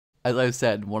as I've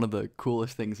said, one of the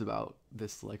coolest things about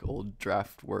this like old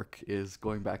draft work is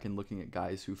going back and looking at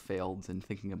guys who failed and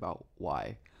thinking about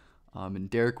why. And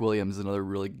Derrick Williams is another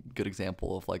really good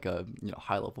example of like a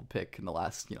high level pick in the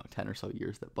last 10 or so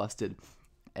years that busted,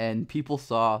 and people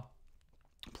saw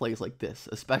plays like this,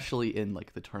 especially in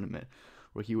like the tournament,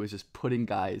 where he was just putting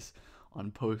guys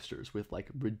on posters with like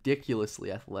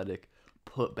ridiculously athletic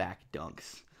putback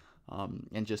dunks,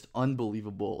 and just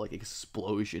unbelievable like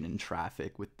explosion in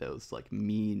traffic with those like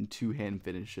mean two-hand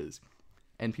finishes,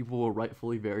 and people were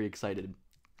rightfully very excited,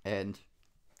 and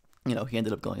he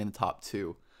ended up going in the top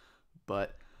two,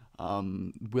 but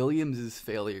Williams's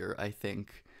failure, I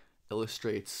think,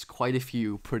 illustrates quite a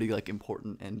few pretty like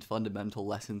important and fundamental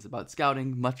lessons about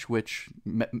scouting,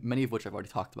 many of which I've already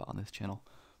talked about on this channel.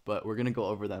 But we're gonna go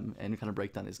over them and kind of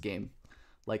break down his game.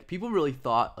 Like people really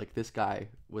thought like this guy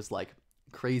was like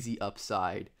crazy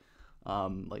upside,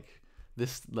 like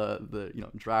the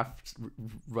draft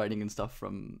writing and stuff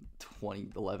from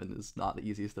 2011 is not the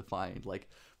easiest to find. Like,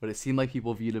 but it seemed like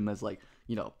people viewed him as like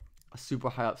a super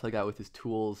high upside guy with his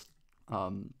tools.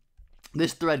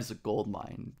 This thread is a gold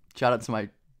mine. Shout out to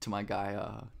my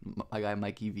guy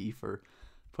Mikey V for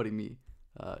putting me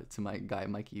to my guy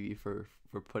Mikey V for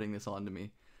putting this on to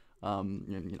me.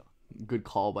 And good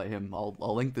call by him.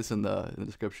 I'll link this in the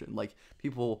description. Like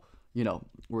people,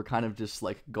 were kind of just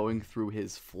like going through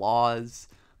his flaws,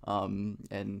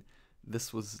 and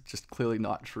this was just clearly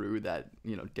not true. That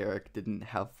Derrick didn't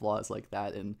have flaws like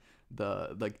that, and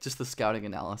the scouting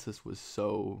analysis was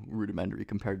so rudimentary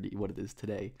compared to what it is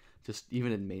today, just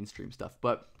even in mainstream stuff.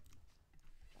 But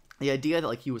the idea that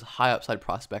like he was a high upside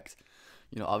prospect,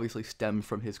 obviously stemmed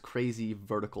from his crazy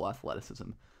vertical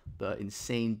athleticism, the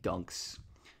insane dunks,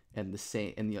 and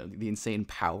the insane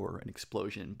power and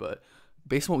explosion. But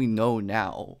based on what we know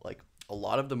now, like a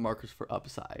lot of the markers for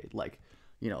upside, like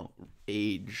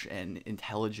age and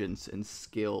intelligence and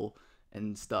skill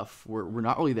and stuff, were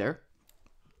not really there.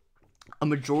 A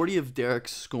majority of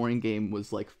Derrick's scoring game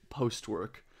was like post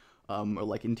work, or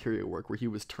like interior work, where he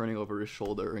was turning over his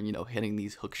shoulder and hitting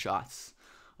these hook shots,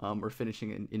 or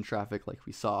finishing in traffic like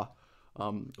we saw,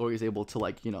 or he was able to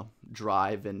like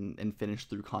drive and finish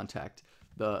through contact.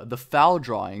 The foul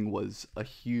drawing was a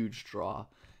huge draw,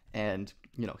 and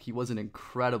he was an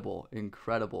incredible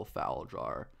foul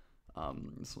drawer.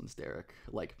 This one's Derrick.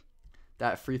 Like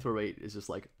that free throw rate is just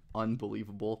like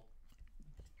unbelievable.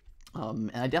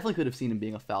 And I definitely could have seen him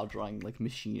being a foul drawing like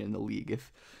machine in the league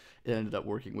if it ended up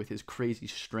working with his crazy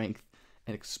strength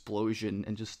and explosion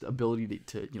and just ability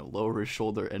to lower his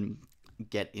shoulder and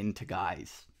get into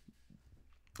guys.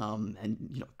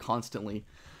 And constantly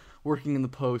working in the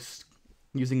post,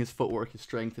 using his footwork, his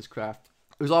strength, his craft.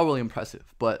 It was all really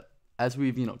impressive. But as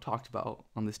we've talked about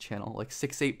on this channel, like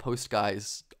 6'8" post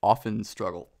guys often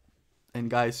struggle, and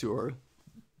guys who are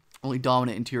only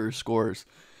dominant interior scorers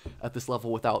at this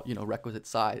level without requisite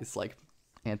size, like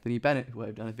Anthony Bennett, who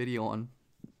I've done a video on,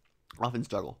 often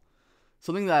struggle.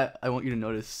 Something that I want you to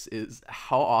notice is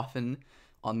how often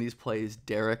on these plays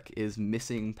Derrick is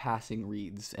missing passing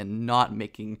reads and not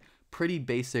making pretty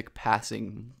basic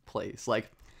passing plays. Like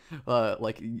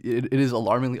it is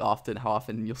alarmingly often how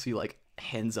often you'll see like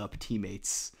hands up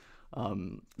teammates,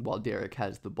 while Derrick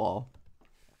has the ball.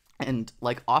 And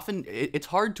like often it's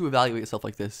hard to evaluate stuff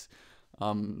like this,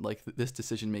 like this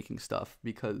decision making stuff,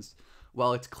 because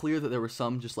while it's clear that there were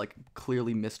some just like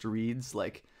clearly missed reads,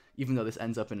 like even though this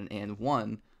ends up in an and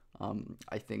one,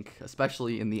 I think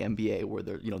especially in the NBA where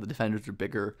they're the defenders are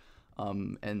bigger,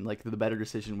 and like the better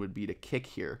decision would be to kick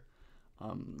here.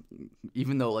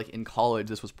 Even though like in college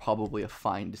this was probably a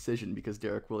fine decision because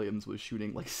Derrick Williams was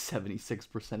shooting like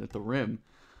 76% at the rim.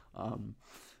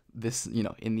 This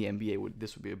in the NBA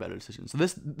this would be a better decision. So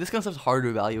this kind of stuff's hard to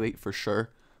evaluate for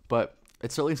sure, but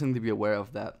it's certainly something to be aware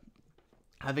of, that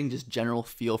having just general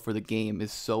feel for the game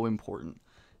is so important.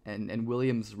 And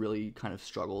Williams really kind of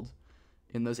struggled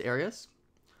in those areas.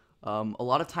 A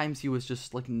lot of times he was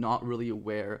just like not really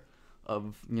aware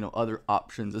of other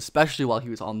options, especially while he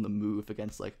was on the move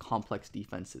against like complex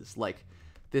defenses. Like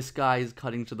this guy is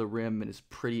cutting to the rim and is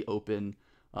pretty open.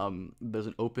 There's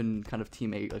an open kind of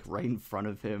teammate like right in front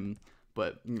of him,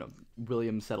 but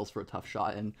Williams settles for a tough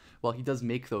shot, and while he does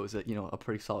make those at a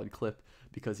pretty solid clip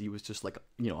because he was just like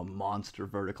a monster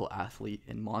vertical athlete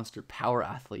and monster power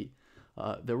athlete,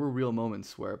 there were real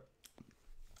moments where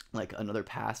like another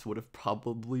pass would have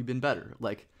probably been better.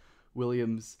 Like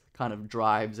Williams kind of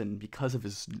drives, and because of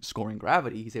his scoring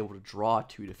gravity, he's able to draw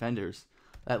two defenders.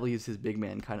 That leaves his big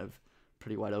man kind of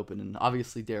pretty wide open, and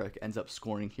obviously Derrick ends up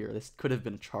scoring here. This could have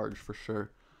been a charge for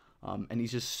sure, and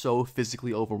he's just so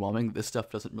physically overwhelming that this stuff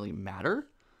doesn't really matter.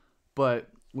 But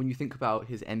when you think about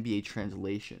his NBA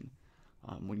translation,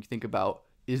 when you think about,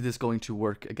 is this going to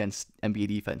work against NBA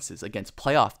defenses, against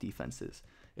playoff defenses,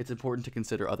 it's important to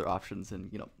consider other options and,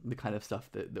 the kind of stuff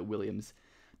that Williams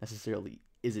necessarily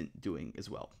isn't doing as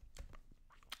well.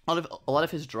 A lot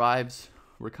of his drives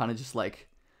were kind of just like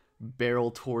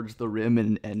barrel towards the rim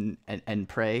and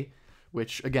pray,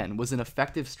 which again was an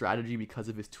effective strategy because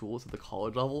of his tools at the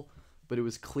college level, but it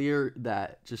was clear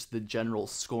that just the general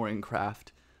scoring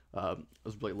craft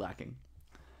was really lacking.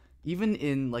 Even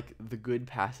in like the good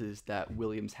passes that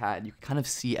Williams had, you could kind of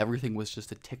see everything was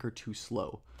just a tick or two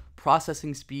slow.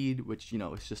 Processing speed, which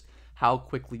is just how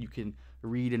quickly you can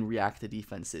read and react to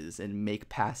defenses and make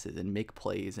passes and make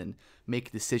plays and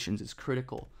make decisions, is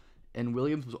critical. And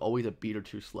Williams was always a beat or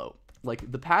two slow.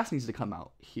 Like, the pass needs to come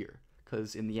out here,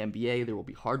 because in the NBA there will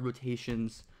be hard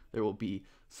rotations, there will be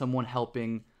someone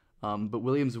helping, but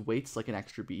Williams waits like an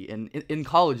extra beat. And in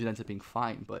college it ends up being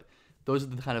fine, but those are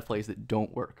the kind of plays that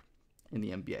don't work in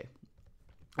the NBA.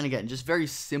 And again, just very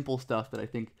simple stuff that I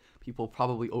think people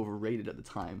probably overrated at the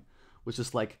time was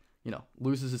just like,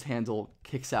 loses his handle,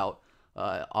 kicks out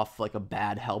off like a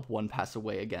bad help, one pass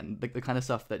away. Again, the kind of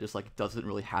stuff that just like doesn't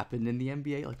really happen in the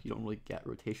NBA. Like, you don't really get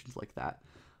rotations like that,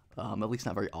 at least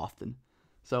not very often.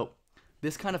 So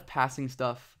this kind of passing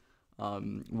stuff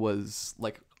was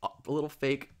like a little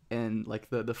fake, and like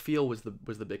the feel was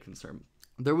the big concern.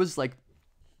 There was like,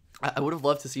 I would have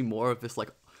loved to see more of this like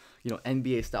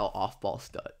NBA style off-ball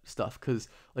stuff, because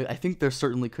like I think there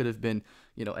certainly could have been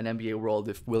an NBA world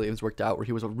if Williams worked out where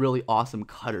he was a really awesome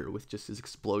cutter with just his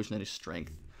explosion and his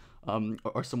strength,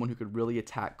 or someone who could really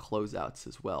attack closeouts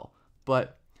as well.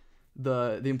 But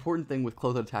the important thing with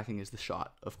closeout attacking is the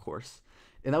shot, of course,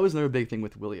 and that was another big thing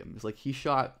with Williams. Like, he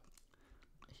shot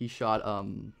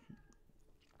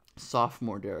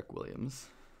sophomore Derrick Williams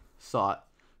shot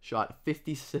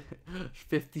 56,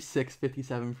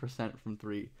 57% from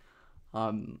three.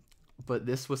 But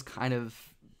this was kind of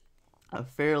a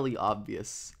fairly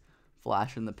obvious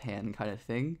flash in the pan kind of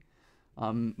thing,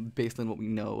 based on what we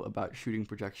know about shooting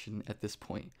projection at this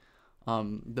point.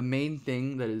 The main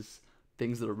things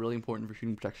that are really important for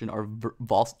shooting projection are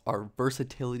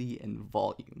versatility and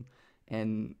volume.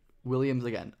 And Williams,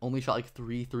 again, only shot like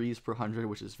 3 threes per 100,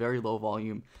 which is very low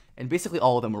volume, and basically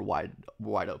all of them were wide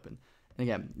open. And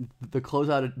again, the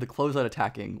closeout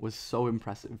attacking was so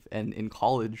impressive. And in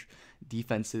college,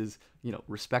 defenses,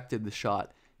 respected the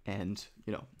shot, and,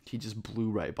 he just blew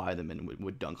right by them and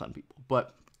would dunk on people.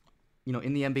 But,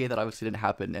 in the NBA, that obviously didn't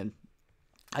happen. And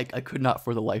I could not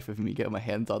for the life of me get my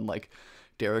hands on like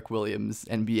Derrick Williams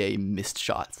NBA missed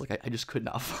shots. Like, I just could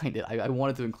not find it. I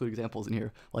wanted to include examples in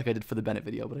here like I did for the Bennett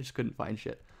video, but I just couldn't find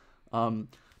shit.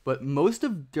 But most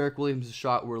of Derrick Williams'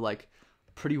 shot were like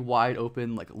pretty wide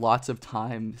open, like lots of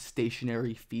time,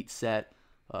 stationary feet set,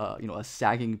 a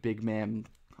sagging big man,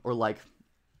 or like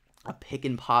a pick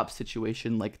and pop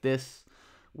situation like this,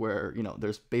 where,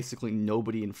 there's basically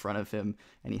nobody in front of him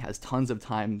and he has tons of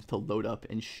time to load up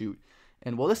and shoot.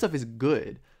 And while this stuff is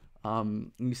good,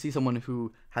 you see someone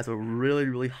who has a really,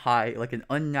 really high, like an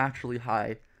unnaturally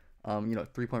high,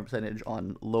 3-point percentage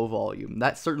on low volume,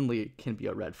 that certainly can be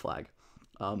a red flag.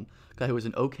 Guy who was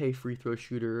an okay free throw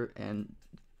shooter, and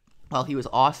while he was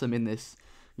awesome in this,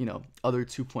 other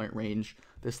 2-point range,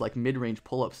 this like mid-range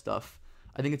pull-up stuff,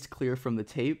 I think it's clear from the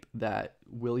tape that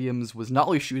Williams was not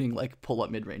only shooting like pull-up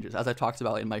mid-ranges, as I talked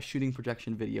about in my shooting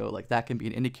projection video, like that can be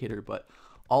an indicator, but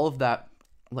all of that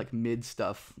like mid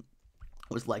stuff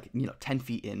was like, 10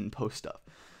 feet in post stuff.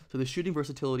 So the shooting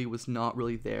versatility was not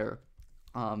really there,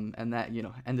 and that,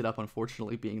 ended up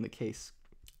unfortunately being the case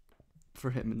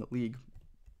for him in the league,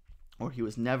 or he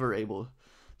was never able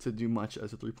to do much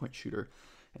as a 3-point shooter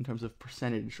in terms of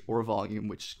percentage or volume,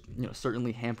 which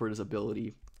certainly hampered his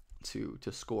ability to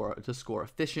score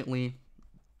efficiently.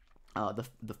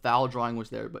 The foul drawing was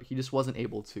there, but he just wasn't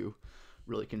able to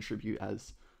really contribute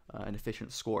as an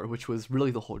efficient scorer, which was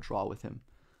really the whole draw with him.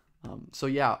 So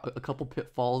yeah, a couple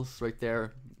pitfalls right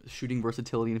there: shooting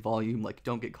versatility and volume. Like,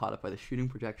 don't get caught up by the shooting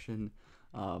projection.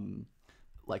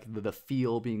 Like the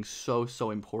feel being so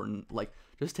important. Like,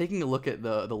 just taking a look at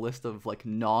the list of like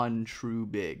non-true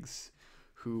bigs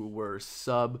who were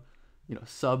sub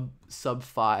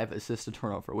 5 assist to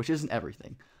turnover, which isn't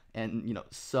everything, and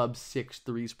sub 6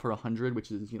 threes per 100,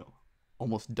 which is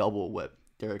almost double what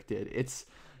Derrick did. It's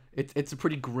a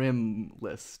pretty grim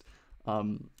list.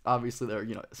 Obviously there are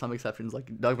some exceptions,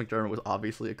 like Doug McDermott was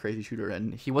obviously a crazy shooter,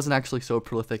 and he wasn't actually so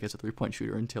prolific as a 3-point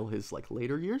shooter until his like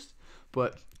later years.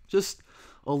 But just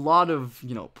a lot of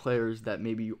players that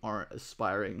maybe you aren't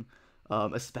aspiring,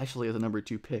 especially as a number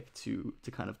 2 pick, to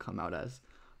kind of come out as.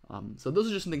 So those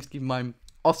are just some things to keep in mind.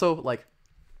 Also, like,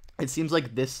 it seems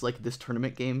like this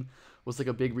tournament game was like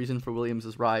a big reason for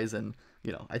Williams' rise, and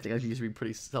I think it needs to be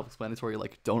pretty self-explanatory.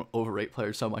 Like, don't overrate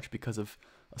players so much because of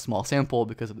a small sample,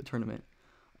 because of the tournament.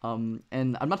 And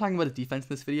I'm not talking about his defense in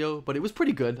this video, but it was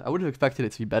pretty good. I would have expected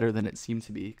it to be better than it seemed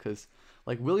to be, because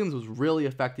like Williams was really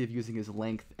effective using his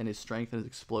length and his strength and his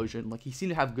explosion. Like, he seemed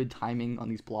to have good timing on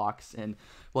these blocks, and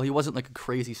while he wasn't like a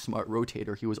crazy smart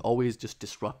rotator, he was always just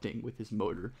disrupting with his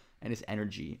motor and his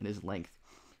energy and his length,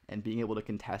 and being able to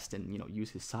contest and use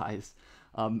his size.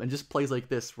 And just plays like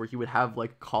this where he would have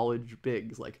like college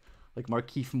bigs like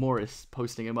Markieff Morris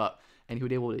posting him up, and he would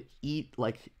be able to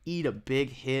eat a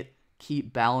big hit,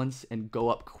 keep balance, and go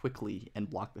up quickly and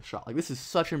block the shot. Like, this is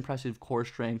such impressive core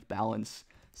strength, balance,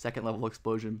 second level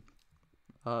explosion.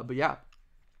 But yeah,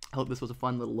 I hope this was a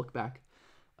fun little look back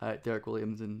at Derrick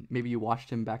Williams, and maybe you watched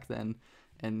him back then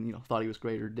and thought he was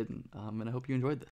great or didn't. And I hope you enjoyed this.